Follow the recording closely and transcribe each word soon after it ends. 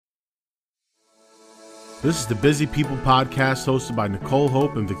This is the Busy People podcast hosted by Nicole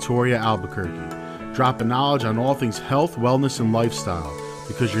Hope and Victoria Albuquerque, dropping knowledge on all things health, wellness, and lifestyle,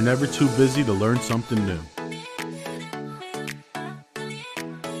 because you're never too busy to learn something new.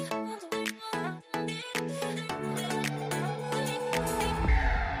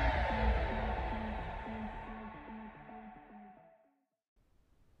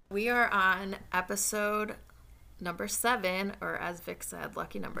 We are on episode number 7, or as Vic said,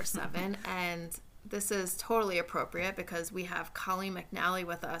 lucky number 7, and this is totally appropriate because we have Colleen McNally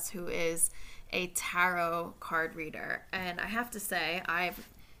with us, who is a tarot card reader. And I have to say, I've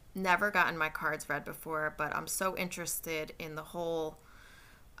never gotten my cards read before, but I'm so interested in the whole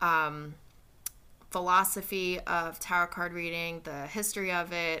philosophy of tarot card reading, the history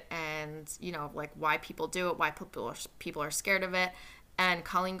of it, and, you know, like why people do it, why people are scared of it. And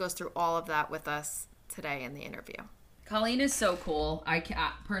Colleen goes through all of that with us today in the interview. Colleen is so cool. I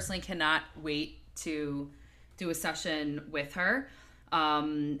personally cannot wait to do a session with her.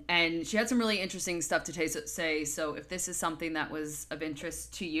 And she had some really interesting stuff to say. So if this is something that was of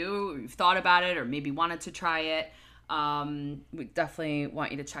interest to you, or you've thought about it, or maybe wanted to try it, we definitely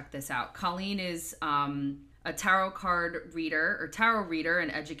want you to check this out. Colleen is a tarot card reader, or tarot reader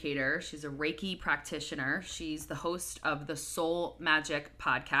and educator. She's a Reiki practitioner. She's the host of the Soul Magic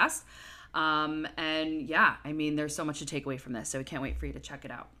podcast. And yeah, I mean, there's so much to take away from this, so we can't wait for you to check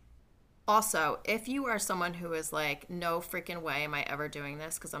it out. Also, if you are someone who is like, no freaking way am I ever doing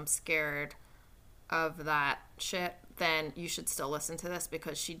this because I'm scared of that shit, then you should still listen to this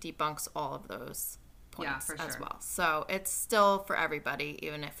because she debunks all of those points as well. So it's still for everybody,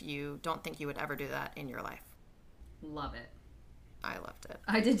 even if you don't think you would ever do that in your life. Love it. I loved it.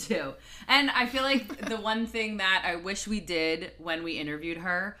 I did too. And I feel like the one thing that I wish we did when we interviewed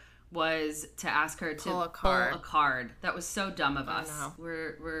her was to ask her to pull a card. That was so dumb of us.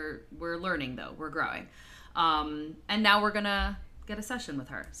 We're learning though. We're growing. And now we're gonna get a session with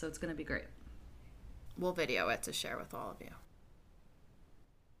her. So it's gonna be great. We'll video it to share with all of you.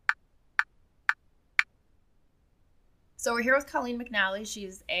 So we're here with Colleen McNally.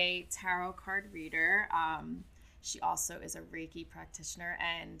 She's a tarot card reader. She also is a Reiki practitioner,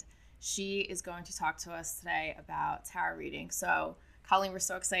 and she is going to talk to us today about tarot reading. So, Colleen, we're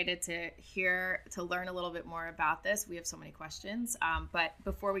so excited to learn a little bit more about this. We have so many questions. But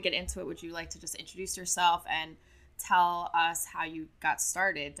before we get into it, would you like to just introduce yourself and tell us how you got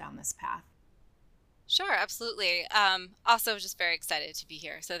started down this path? Sure, absolutely. Also, just very excited to be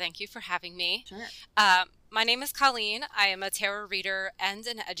here. So thank you for having me. Sure. My name is Colleen. I am a tarot reader and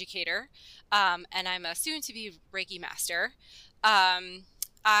an educator, and I'm a soon-to-be Reiki master.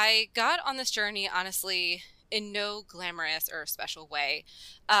 I got on this journey, honestly, in no glamorous or special way.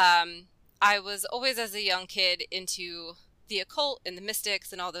 I was always, as a young kid, into the occult and the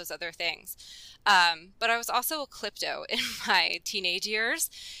mystics and all those other things. But I was also a klepto in my teenage years.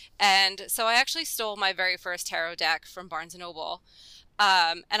 And so I actually stole my very first tarot deck from Barnes & Noble.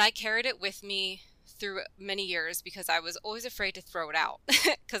 And I carried it with me through many years because I was always afraid to throw it out.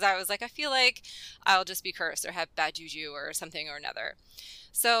 Because I was like, I feel like I'll just be cursed or have bad juju or something or another.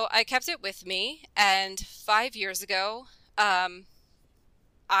 So I kept it with me. And 5 years ago,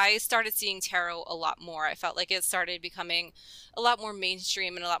 I started seeing tarot a lot more. I felt like it started becoming a lot more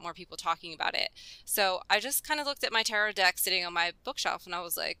mainstream and a lot more people talking about it. So I just kind of looked at my tarot deck sitting on my bookshelf and I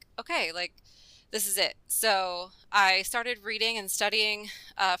was like, okay, like this is it. So I started reading and studying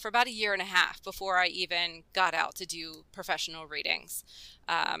for about 1.5 years before I even got out to do professional readings.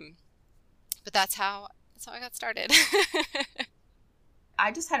 But that's how I got started.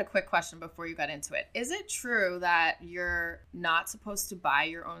 I just had a quick question before you got into it. Is it true that you're not supposed to buy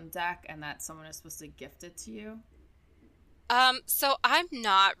your own deck and that someone is supposed to gift it to you? So I'm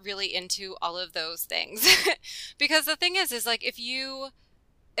not really into all of those things because the thing is like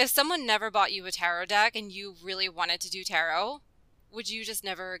if someone never bought you a tarot deck and you really wanted to do tarot, would you just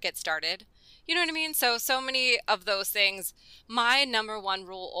never get started? You know what I mean? So many of those things, my number one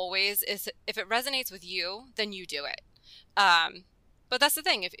rule always is if it resonates with you, then you do it. But that's the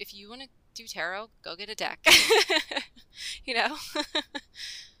thing. If you want to do tarot, go get a deck. You know?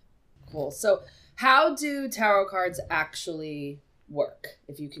 Cool. So how do tarot cards actually work?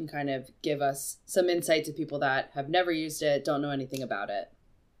 If you can kind of give us some insight to people that have never used it, don't know anything about it.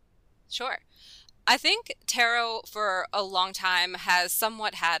 Sure. I think tarot for a long time has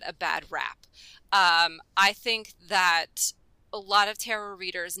somewhat had a bad rap. I think that a lot of tarot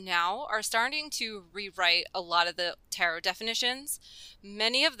readers now are starting to rewrite a lot of the tarot definitions.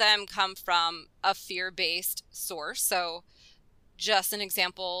 Many of them come from a fear-based source. So just an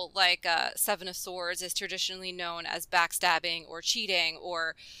example, like Seven of Swords is traditionally known as backstabbing or cheating,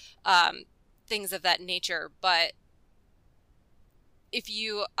 or things of that nature. But if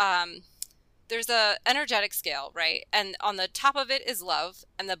you, there's a energetic scale, right? And on the top of it is love,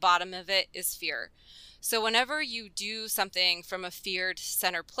 and the bottom of it is fear. So whenever you do something from a feared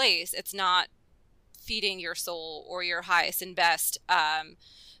center place, it's not feeding your soul or your highest and best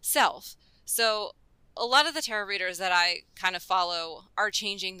self. So a lot of the tarot readers that I kind of follow are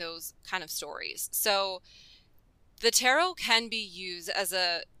changing those kind of stories. So the tarot can be used as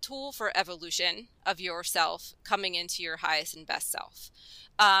a tool for evolution of yourself, coming into your highest and best self.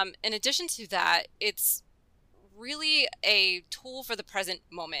 In addition to that, it's really a tool for the present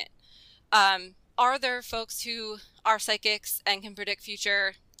moment. Are there folks who are psychics and can predict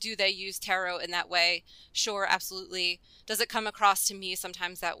future? Do they use tarot in that way? Sure, absolutely. Does it come across to me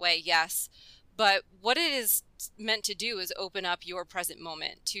sometimes that way? Yes. But what it is meant to do is open up your present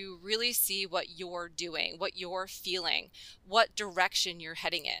moment to really see what you're doing, what you're feeling, what direction you're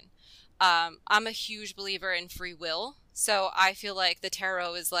heading in. I'm a huge believer in free will. So I feel like the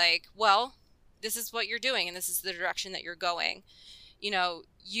tarot is like, well, this is what you're doing and this is the direction that you're going. You know,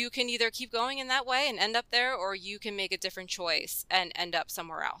 you can either keep going in that way and end up there, or you can make a different choice and end up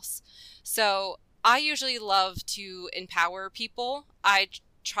somewhere else. So I usually love to empower people. I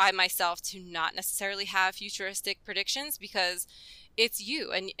try myself to not necessarily have futuristic predictions because it's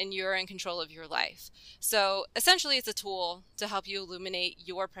you and you're in control of your life. So essentially it's a tool to help you illuminate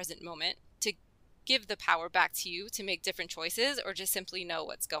your present moment, to give the power back to you to make different choices or just simply know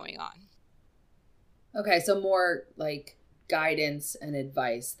what's going on. Okay, so more like guidance and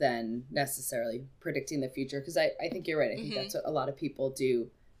advice than necessarily predicting the future, because I think you're right. I think that's what a lot of people do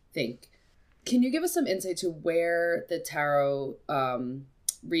think. Can you give us some insight to where the tarot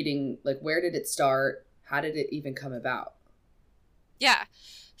reading, like where did it start? How did it even come about? Yeah.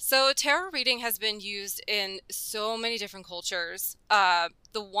 So tarot reading has been used in so many different cultures. The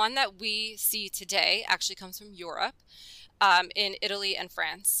one that we see today actually comes from Europe, in Italy and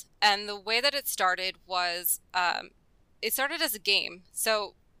France. And the way that it started was it started as a game.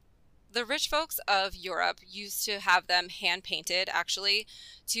 So the rich folks of Europe used to have them hand painted, actually,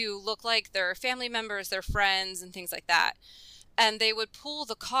 to look like their family members, their friends, and things like that. And they would pull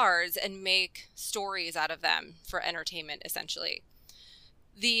the cards and make stories out of them for entertainment, essentially.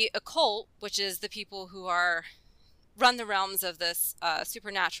 The occult, which is the people who run the realms of this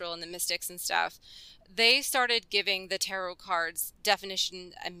supernatural and the mystics and stuff, they started giving the tarot cards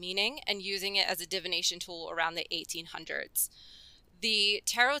definition and meaning and using it as a divination tool around the 1800s. The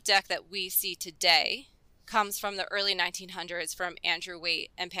tarot deck that we see today comes from the early 1900s from Andrew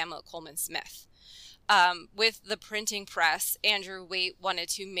Waite and Pamela Coleman Smith. With the printing press, Andrew Waite wanted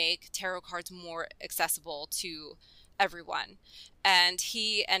to make tarot cards more accessible to everyone. And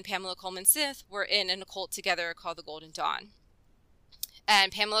he and Pamela Coleman Smith were in an occult together called the Golden Dawn.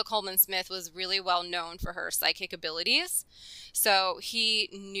 And Pamela Coleman Smith was really well known for her psychic abilities. So he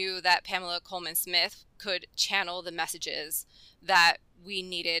knew that Pamela Coleman Smith could channel the messages that we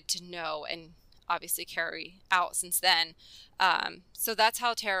needed to know and obviously carry out since then. So that's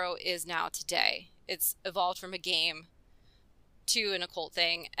how tarot is now today. It's evolved from a game to an occult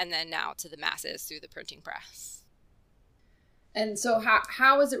thing, and then now to the masses through the printing press. And so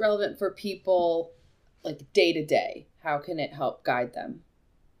how is it relevant for people like day to day? How can it help guide them?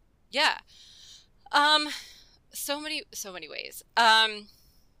 Yeah. So many ways.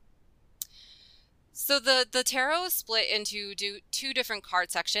 So the tarot is split into two different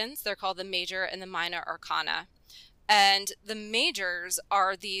card sections. They're called the major and the minor arcana. And the majors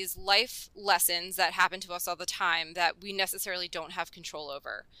are these life lessons that happen to us all the time that we necessarily don't have control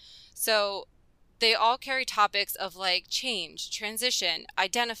over. So they all carry topics of like change, transition,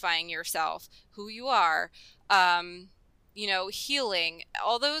 identifying yourself, who you are, healing.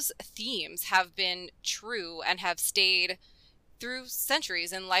 All those themes have been true and have stayed through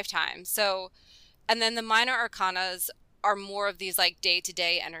centuries and lifetimes. So, and then the minor arcanas are more of these like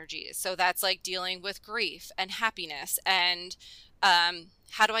day-to-day energies. So that's like dealing with grief and happiness and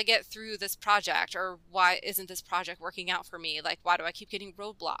how do I get through this project, or why isn't this project working out for me? Like, why do I keep getting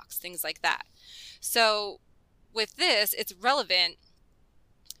roadblocks? Things like that. So with this, it's relevant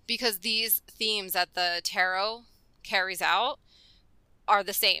because these themes that the tarot carries out are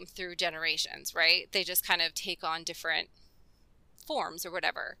the same through generations, right? They just kind of take on different forms or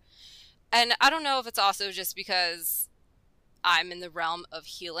whatever. And I don't know if it's also just because I'm in the realm of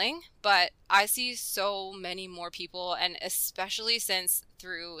healing, but I see so many more people, and especially since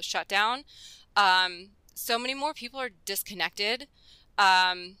through shutdown, so many more people are disconnected,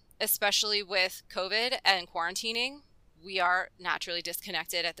 especially with COVID and quarantining. We are naturally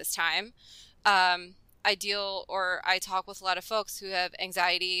disconnected at this time. I talk with a lot of folks who have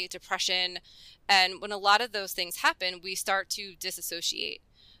anxiety, depression, and when a lot of those things happen, we start to disassociate.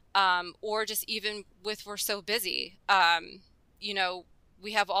 Or just even with we're so busy, you know,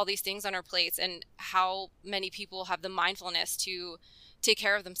 we have all these things on our plates, and how many people have the mindfulness to take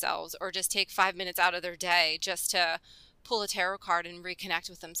care of themselves or just take 5 minutes out of their day just to pull a tarot card and reconnect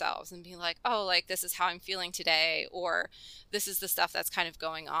with themselves and be like, oh, like this is how I'm feeling today, or this is the stuff that's kind of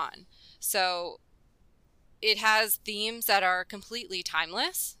going on. So it has themes that are completely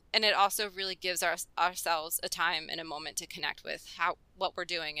timeless, and it also really gives ourselves a time and a moment to connect with what we're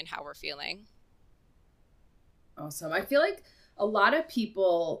doing and how we're feeling. Awesome. I feel like a lot of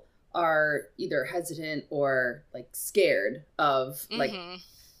people are either hesitant or like scared of like,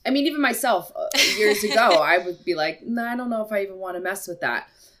 I mean, even myself years ago, I would be like, no, I don't know if I even want to mess with that.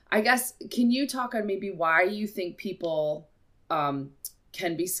 I guess, can you talk on maybe why you think people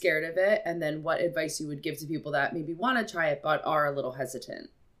can be scared of it, and then what advice you would give to people that maybe want to try it but are a little hesitant?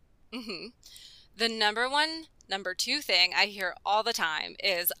 The number two thing I hear all the time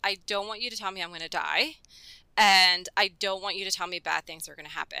is, I don't want you to tell me I'm going to die, and I don't want you to tell me bad things are going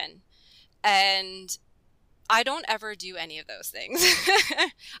to happen. And I don't ever do any of those things.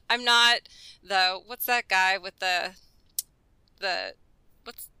 I'm not what's that guy with the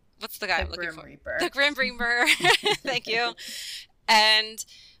what's the guy I'm looking for? Reaper. The Grim Reaper. Thank you. And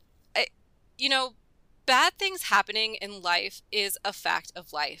you know, bad things happening in life is a fact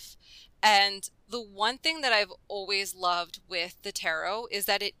of life. And the one thing that I've always loved with the tarot is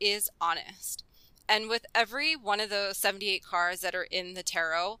that it is honest. And with every one of those 78 cards that are in the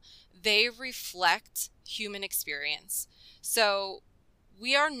tarot, they reflect human experience. So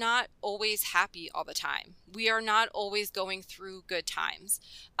we are not always happy all the time. We are not always going through good times.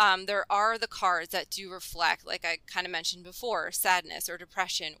 There are the cards that do reflect, like I kind of mentioned before, sadness or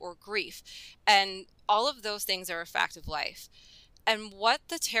depression or grief. And all of those things are a fact of life. And what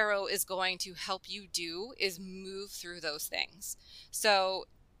the tarot is going to help you do is move through those things. So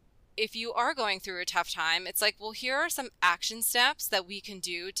if you are going through a tough time, it's like, well, here are some action steps that we can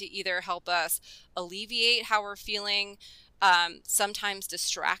do to either help us alleviate how we're feeling, sometimes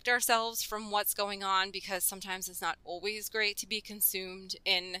distract ourselves from what's going on, because sometimes it's not always great to be consumed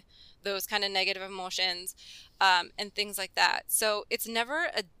in those kind of negative emotions, and things like that. So it's never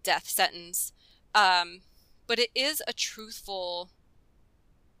a death sentence, but it is a truthful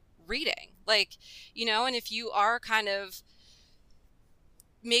reading. Like, you know, and if you are kind of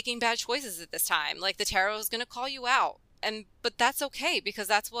making bad choices at this time, like the tarot is going to call you out, but that's okay, because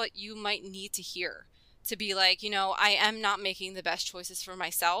that's what you might need to hear, to be like, you know, I am not making the best choices for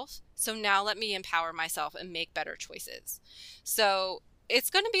myself, so now let me empower myself and make better choices. So it's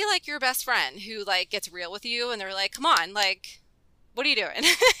going to be like your best friend who like gets real with you, and they're like, come on, like, what are you doing?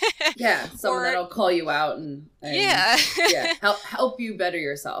 Yeah, someone that'll call you out and yeah, help you better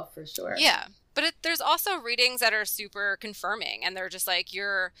yourself, for sure. Yeah. But there's also readings that are super confirming, and they're just like,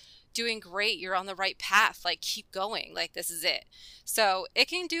 you're doing great, you're on the right path, like keep going, like this is it. So it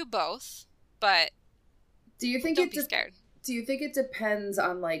can do both, but don't be scared. Do you think it depends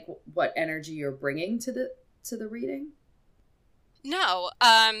on like what energy you're bringing to the reading? No,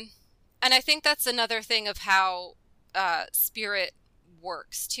 and I think that's another thing of how spirit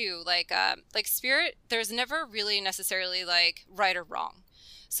works too. Like spirit, there's never really necessarily like right or wrong.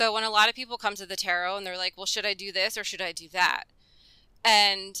 So when a lot of people come to the tarot and they're like, well, should I do this or should I do that?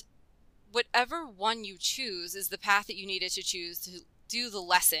 And whatever one you choose is the path that you needed to choose to do the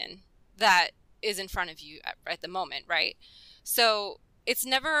lesson that is in front of you at the moment, right? So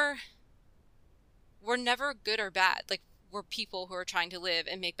we're never good or bad. Like, we're people who are trying to live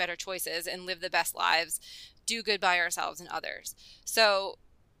and make better choices and live the best lives, do good by ourselves and others. So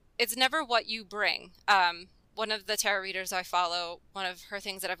it's never what you bring. One of the tarot readers I follow, one of her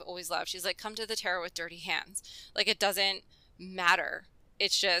things that I've always loved, she's like, come to the tarot with dirty hands. Like, it doesn't matter.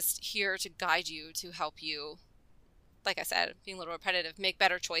 It's just here to guide you, to help you, like I said, being a little repetitive, make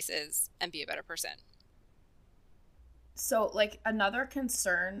better choices and be a better person. So, like, another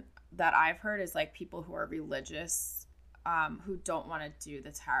concern that I've heard is, like, people who are religious, who don't want to do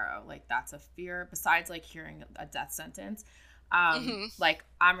the tarot. Like, that's a fear, besides, like, hearing a death sentence. Like,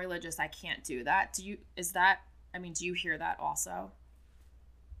 I'm religious, I can't do that. Do you hear that also?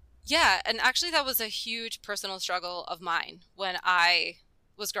 Yeah, and actually that was a huge personal struggle of mine when I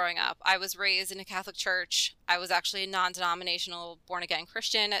was growing up. I was raised in a Catholic church. I was actually a non-denominational born-again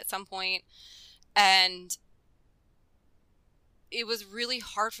Christian at some point, and it was really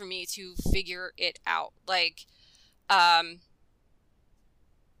hard for me to figure it out. Like,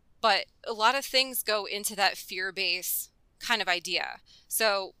 but a lot of things go into that fear-based kind of idea.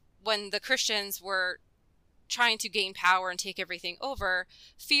 So when the Christians were trying to gain power and take everything over,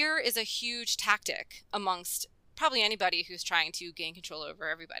 fear is a huge tactic amongst probably anybody who's trying to gain control over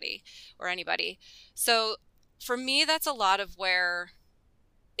everybody or anybody. So for me, that's a lot of where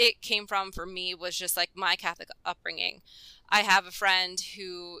it came from for me, was just like my Catholic upbringing. I have a friend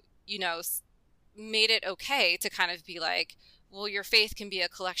who, you know, made it okay to kind of be like, well, your faith can be a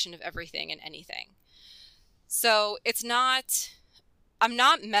collection of everything and anything. So I'm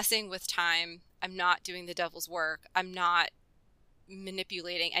not messing with time. I'm not doing the devil's work. I'm not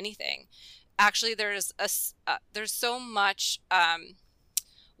manipulating anything. Actually, there's so much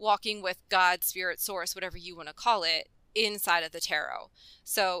walking with God, spirit, source, whatever you want to call it, inside of the tarot.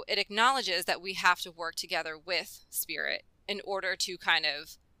 So it acknowledges that we have to work together with spirit in order to kind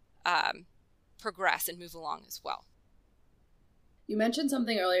of progress and move along as well. You mentioned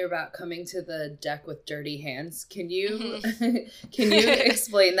something earlier about coming to the deck with dirty hands. Can you can you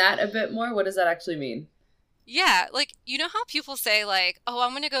explain that a bit more? What does that actually mean? Yeah, like, you know how people say, like, oh,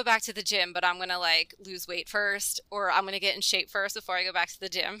 I'm going to go back to the gym, but I'm going to, like, lose weight first, or I'm going to get in shape first before I go back to the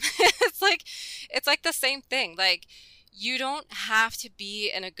gym. It's like the same thing. Like, you don't have to be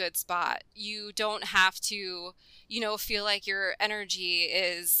in a good spot. You don't have to, you know, feel like your energy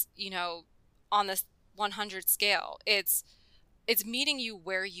is, you know, on this 100 scale. It's meeting you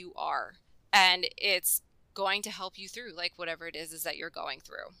where you are, and it's going to help you through, like, whatever it is that you're going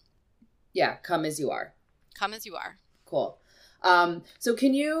through. Yeah, come as you are. Come as you are. Cool. So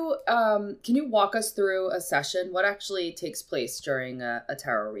can you walk us through a session? What actually takes place during a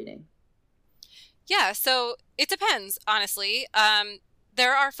tarot reading? Yeah, so it depends, honestly.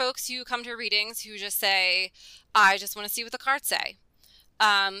 There are folks who come to readings who just say, I just want to see what the cards say.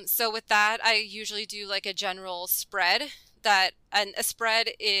 So with that, I usually do like a general spread. And a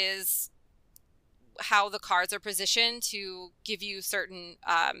spread is how the cards are positioned to give you certain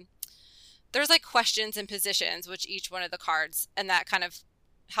there's like questions and positions which each one of the cards, and that kind of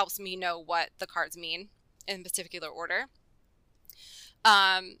helps me know what the cards mean in particular order.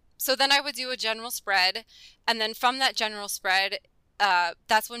 So then I would do a general spread, and then from that general spread,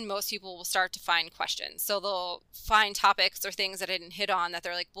 that's when most people will start to find questions. So they'll find topics or things that I didn't hit on that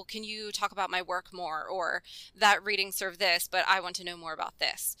they're like, well, can you talk about my work more? Or that reading served this, but I want to know more about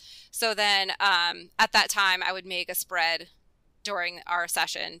this. So then at that time, I would make a spread during our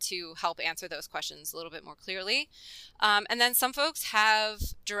session to help answer those questions a little bit more clearly. And then some folks have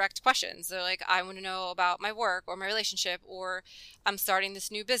direct questions. They're like, I want to know about my work or my relationship, or I'm starting this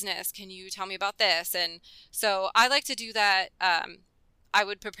new business. Can you tell me about this? And so I like to do that. I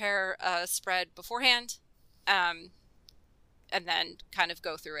would prepare a spread beforehand and then kind of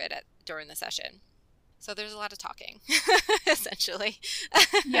go through it during the session. So there's a lot of talking, essentially.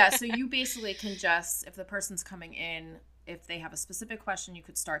 Yeah, so you basically can just, if the person's coming in, if they have a specific question, you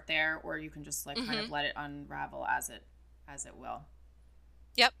could start there, or you can just like kind of let it unravel as it will.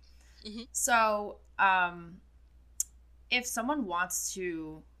 Yep. Mm-hmm. So if someone wants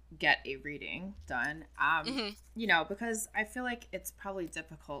to get a reading done, you know, because I feel like it's probably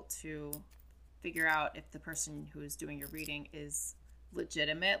difficult to figure out if the person who is doing your reading is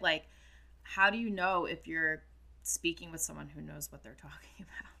legitimate. Like, how do you know if you're speaking with someone who knows what they're talking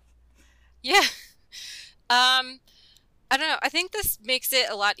about? Yeah. I don't know. I think this makes it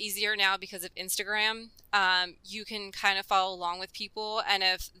a lot easier now because of Instagram. You can kind of follow along with people, and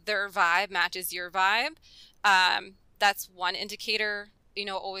if their vibe matches your vibe, that's one indicator. You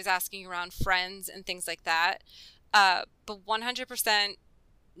know, always asking around friends and things like that. But 100%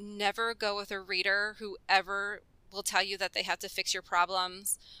 never go with a reader who ever will tell you that they have to fix your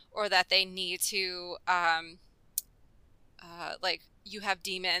problems, or that they need to, like, you have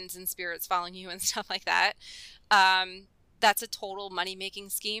demons and spirits following you and stuff like that. That's a total money-making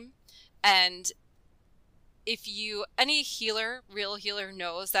scheme. And any healer, real healer,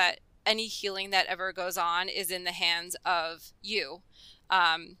 knows that any healing that ever goes on is in the hands of you.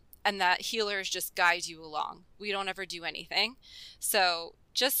 And that healers just guide you along. We don't ever do anything. So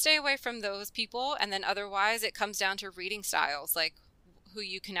just stay away from those people. And then otherwise it comes down to reading styles, like who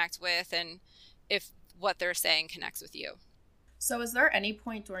you connect with and if what they're saying connects with you. So is there any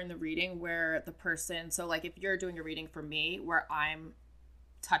point during the reading where the person, so like if you're doing a reading for me where I'm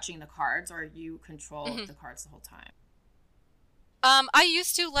touching the cards, or you control the cards the whole time? I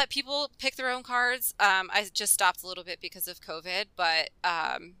used to let people pick their own cards. I just stopped a little bit because of COVID, but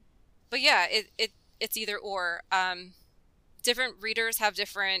yeah, it's either or. Different readers have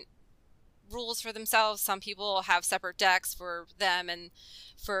different rules for themselves. Some people have separate decks for them and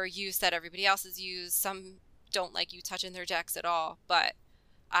for use that everybody else has used. Some don't like you touching their decks at all, but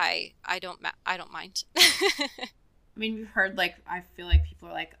I don't mind. I mean, we've heard, like, I feel like people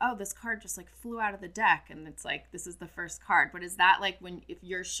are like, oh, this card just, like, flew out of the deck, and it's like, this is the first card. But is that, like, if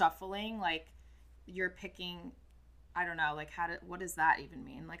you're shuffling, like, you're picking, I don't know, like, what does that even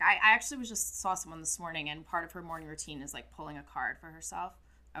mean? Like, I actually just saw someone this morning, and part of her morning routine is, like, pulling a card for herself.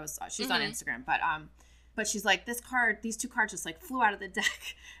 She's on Instagram, but she's like, these two cards just, like, flew out of the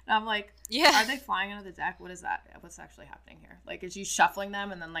deck. And I'm like, are they flying out of the deck? What is that? What's actually happening here? Like, is you shuffling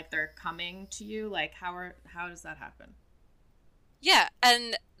them and then, like, they're coming to you? Like, how does that happen? Yeah,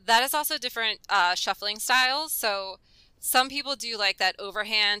 and that is also different shuffling styles. So some people do, like, that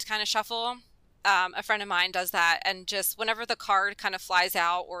overhand kind of shuffle. A friend of mine does that, and just whenever the card kind of flies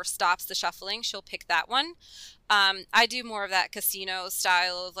out or stops the shuffling, she'll pick that one. I do more of that casino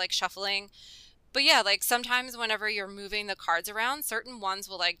style of, like, shuffling. But yeah, like, sometimes whenever you're moving the cards around, certain ones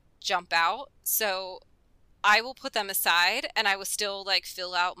will, like, jump out. So I will put them aside, and I will still, like,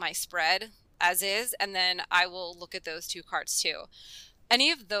 fill out my spread as is, and then I will look at those two cards too.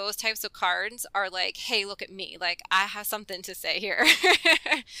 Any of those types of cards are like, hey, look at me. Like, I have something to say here.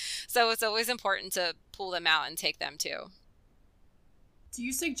 So it's always important to pull them out and take them too. Do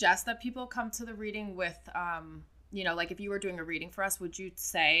you suggest that people come to the reading with, like, if you were doing a reading for us, would you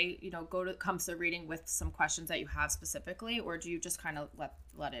say, come to the reading with some questions that you have specifically, or do you just kind of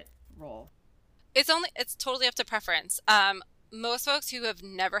let it roll? It's totally up to preference. Most folks who have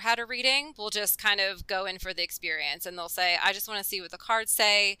never had a reading will just kind of go in for the experience, and they'll say, I just want to see what the cards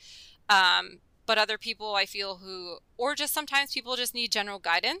say. But other people, I feel, or just sometimes people just need general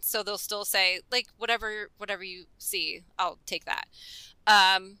guidance. So they'll still say, like, whatever you see, I'll take that.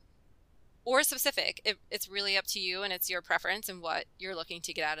 Or specific. It's really up to you, and it's your preference and what you're looking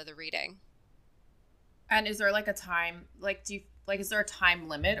to get out of the reading. And is there, like, a time, like, is there a time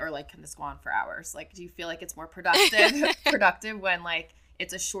limit, or, like, can this go on for hours? Like, do you feel like it's more productive when, like,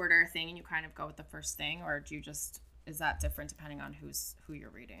 it's a shorter thing and you kind of go with the first thing, or is that different depending on who you're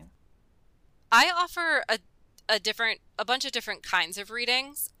reading? I offer a bunch of different kinds of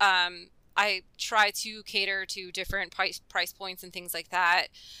readings. I try to cater to different price points and things like that.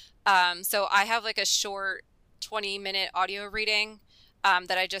 So I have, like, a short 20-minute audio reading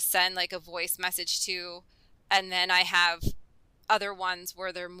that I just send, like, a voice message to, and then I have other ones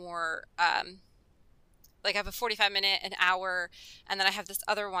where they're more like, I have a 45-minute, an hour, and then I have this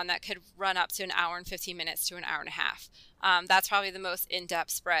other one that could run up to an hour and 15 minutes to an hour and a half. That's probably the most in-depth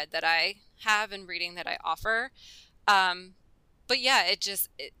spread that I have in reading that I offer. But yeah,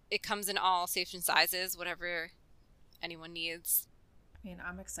 it comes in all shapes and sizes, whatever anyone needs. I mean,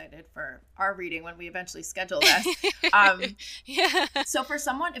 I'm excited for our reading when we eventually schedule this. Yeah. So if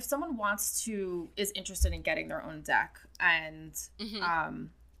someone is interested in getting their own deck, and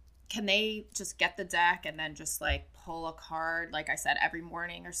can they just get the deck and then just, like, pull a card, like I said, every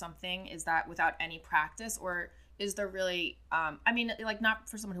morning or something? Is that without any practice, or is there really, like, not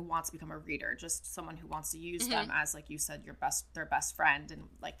for someone who wants to become a reader, just someone who wants to use them as, like you said, their best friend, and,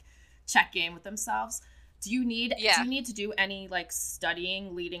 like, check in with themselves? Do you need to do any, like,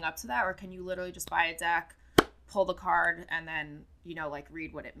 studying leading up to that, or can you literally just buy a deck, pull the card, and then, like,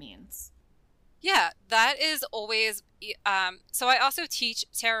 read what it means? Yeah, that is always, so I also teach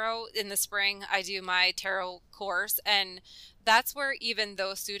tarot in the spring. I do my tarot course, and that's where even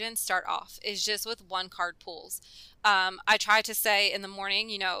those students start off, is just with one card pulls. I try to say in the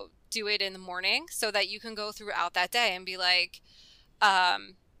morning, do it in the morning so that you can go throughout that day and be like,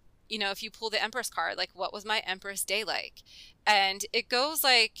 if you pull the Empress card, like, what was my Empress day like? And it goes,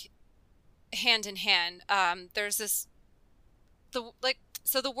 like, hand in hand. There's this,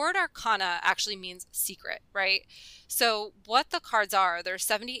 so the word arcana actually means secret, right? So what the cards are, there's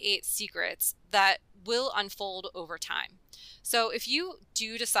 78 secrets that will unfold over time. So if you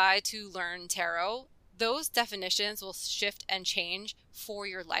do decide to learn tarot, those definitions will shift and change for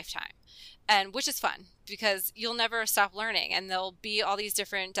your lifetime. And which is fun, because you'll never stop learning, and there'll be all these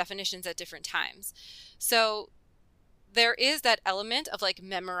different definitions at different times. So there is that element of, like,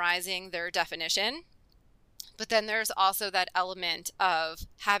 memorizing their definition, but then there's also that element of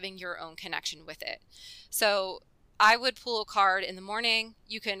having your own connection with it. So I would pull a card in the morning.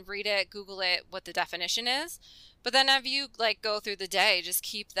 You can read it, Google it, what the definition is. But then if you, like, go through the day, just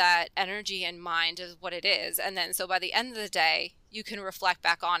keep that energy in mind of what it is. And then so by the end of the day, you can reflect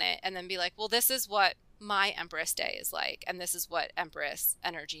back on it and then be like, well, this is what my Empress day is like, and this is what Empress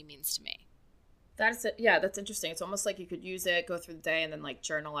energy means to me. That's it. Yeah, that's interesting. It's almost like you could use it, go through the day, and then, like,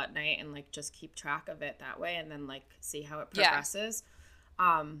 journal at night and, like, just keep track of it that way, and then, like, see how it progresses.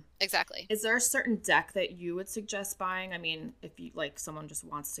 Exactly. Is there a certain deck that you would suggest buying? I mean, if you, like, someone just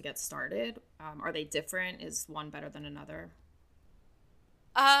wants to get started, are they different? Is one better than another?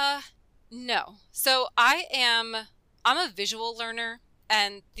 No. So I am I'm a visual learner,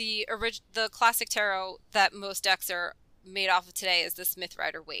 and the classic tarot that most decks are made off of today is the Smith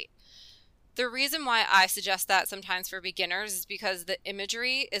Rider Waite. The reason why I suggest that sometimes for beginners is because the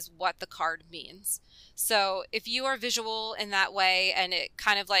imagery is what the card means. So if you are visual in that way and it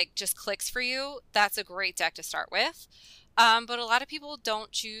kind of like just clicks for you, that's a great deck to start with. But a lot of people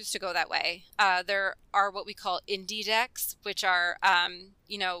don't choose to go that way. There are what we call indie decks, which are,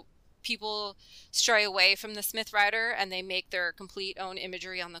 people stray away from the Smith Rider and they make their complete own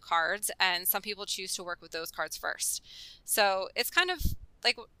imagery on the cards. And some people choose to work with those cards first. So it's kind of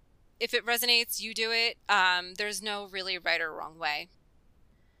like, if it resonates, you do it. There's no really right or wrong way.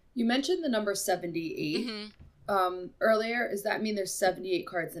 You mentioned the number 78 earlier. Does that mean there's 78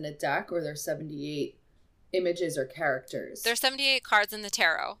 cards in a deck, or there's 78 images or characters? There's 78 cards in the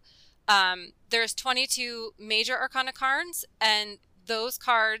tarot. There's 22 major arcana cards, and those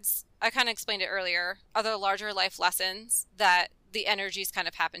cards, I kind of explained it earlier, are the larger life lessons that the energies kind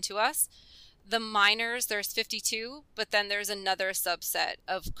of happen to us. The minors, there's 52, but then there's another subset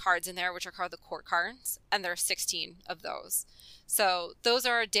of cards in there, which are called the court cards, and there are 16 of those. So those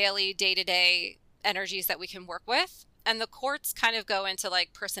are daily, day-to-day energies that we can work with. And the courts kind of go into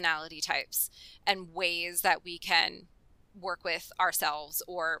like personality types and ways that we can work with ourselves,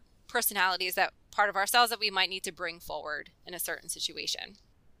 or personalities that part of ourselves that we might need to bring forward in a certain situation.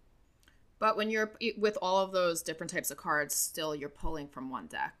 But when you're with all of those different types of cards, still you're pulling from one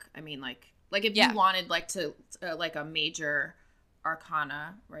deck. I mean, like if you wanted like to like a major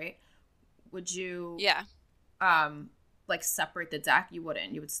arcana, right? Would you like separate the deck? You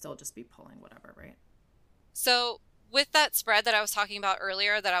wouldn't. You would still just be pulling whatever, right? So with that spread that I was talking about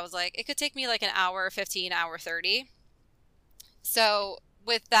earlier, that I was like, it could take me like an hour 15, hour 30. So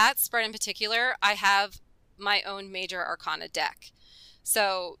with that spread in particular, I have my own major arcana deck.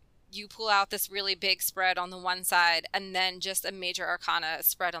 So you pull out this really big spread on the one side and then just a major arcana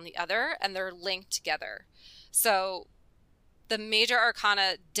spread on the other, and they're linked together. So the major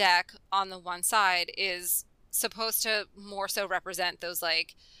arcana deck on the one side is supposed to more so represent those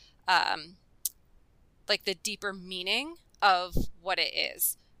like the deeper meaning of what it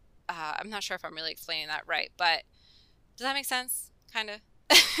is. I'm not sure if I'm really explaining that right, but does that make sense? Kind of.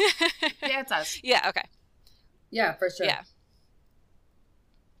 Yeah, it does. Yeah. Okay. Yeah, for sure. Yeah.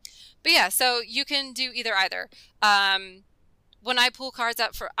 But yeah, so you can do either. When I pull cards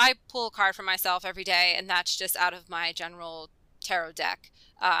I pull a card for myself every day, and that's just out of my general tarot deck.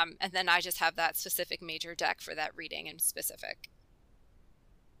 And then I just have that specific major deck for that reading in specific.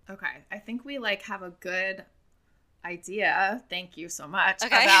 Okay. I think we like have a good idea. Thank you so much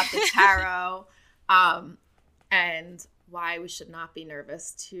about the tarot, and why we should not be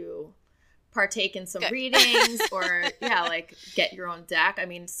nervous to partake in some readings or like get your own deck. I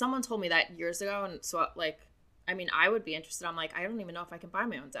mean, someone told me that years ago, and so like, I mean, I would be interested. I'm like, I don't even know if I can buy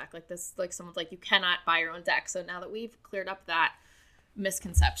my own deck. Like this, like someone's like, you cannot buy your own deck. So now that we've cleared up that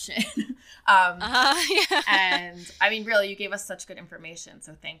misconception, and I mean, really, you gave us such good information.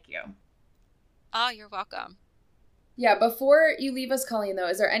 So thank you. Oh, you're welcome. Yeah, before you leave us, Colleen, though,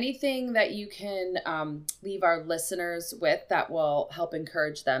 is there anything that you can leave our listeners with that will help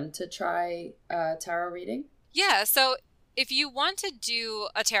encourage them to try tarot reading? Yeah, so if you want to do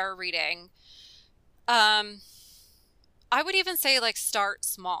a tarot reading, I would even say like start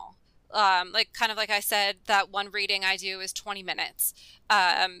small. Like kind of like I said, that one reading I do is 20 minutes.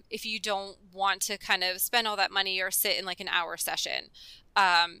 If you don't want to kind of spend all that money or sit in like an hour session,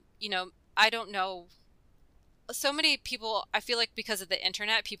 I don't know. So many people, I feel like because of the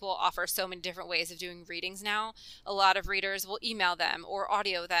internet, people offer so many different ways of doing readings now. A lot of readers will email them or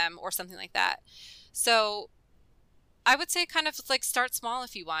audio them or something like that. So I would say kind of like start small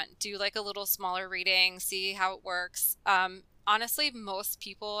if you want. Do like a little smaller reading, see how it works. Honestly, most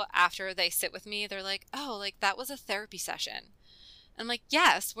people after they sit with me, they're like, oh, like that was a therapy session. I'm like,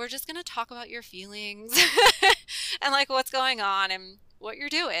 yes, we're just going to talk about your feelings and like what's going on and what you're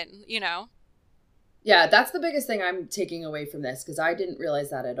doing, Yeah, that's the biggest thing I'm taking away from this, because I didn't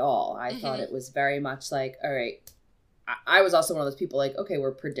realize that at all. I thought it was very much like, all right, I was also one of those people like, okay,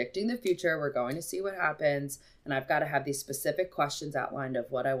 we're predicting the future. We're going to see what happens. And I've got to have these specific questions outlined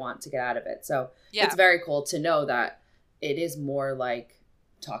of what I want to get out of it. So it's very cool to know that it is more like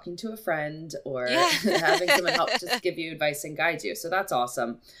talking to a friend or having someone help just give you advice and guide you. So that's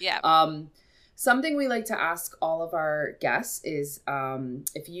awesome. Yeah. Something we like to ask all of our guests is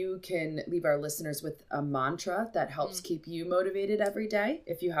if you can leave our listeners with a mantra that helps keep you motivated every day,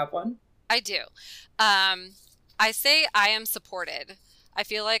 if you have one. I do. I say I am supported. I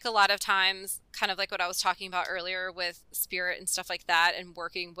feel like a lot of times, kind of like what I was talking about earlier with spirit and stuff like that, and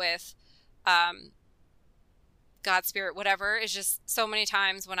working with God, spirit, whatever. It's just so many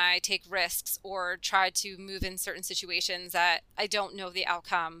times when I take risks or try to move in certain situations that I don't know the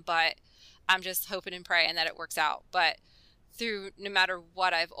outcome, but I'm just hoping and praying that it works out. But through no matter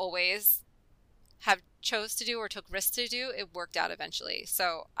what I've always have chose to do or took risks to do, it worked out eventually.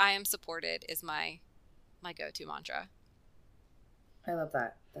 So I am supported is my go-to mantra. I love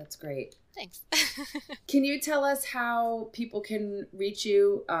that. That's great. Thanks. Can you tell us how people can reach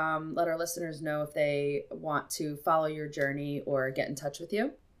you? Let our listeners know if they want to follow your journey or get in touch with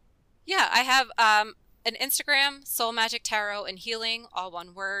you. Yeah, I have an Instagram, Soul Magic Tarot and Healing, all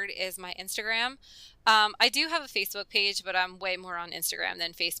one word, is my Instagram. I do have a Facebook page, but I'm way more on Instagram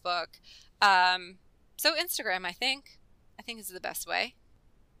than Facebook. So Instagram, I think is the best way.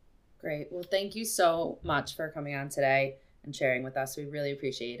 Great. Well, thank you so much for coming on today and sharing with us. We really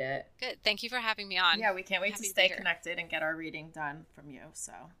appreciate it. Good. Thank you for having me on. Yeah, we can't wait to stay connected and get our reading done from you.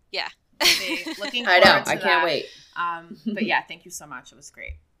 So yeah, looking I forward know. to I can't wait. But yeah, thank you so much. It was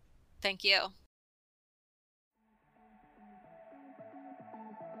great. Thank you.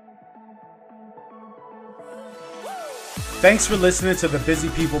 Thanks for listening to the Busy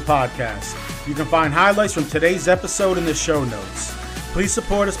People Podcast. You can find highlights from today's episode in the show notes. Please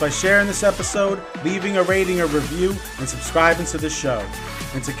support us by sharing this episode, leaving a rating or review, and subscribing to the show.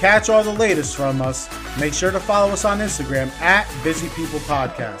 And to catch all the latest from us, make sure to follow us on Instagram at Busy People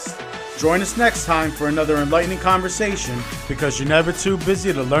Podcast. Join us next time for another enlightening conversation, because you're never too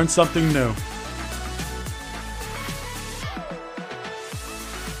busy to learn something new.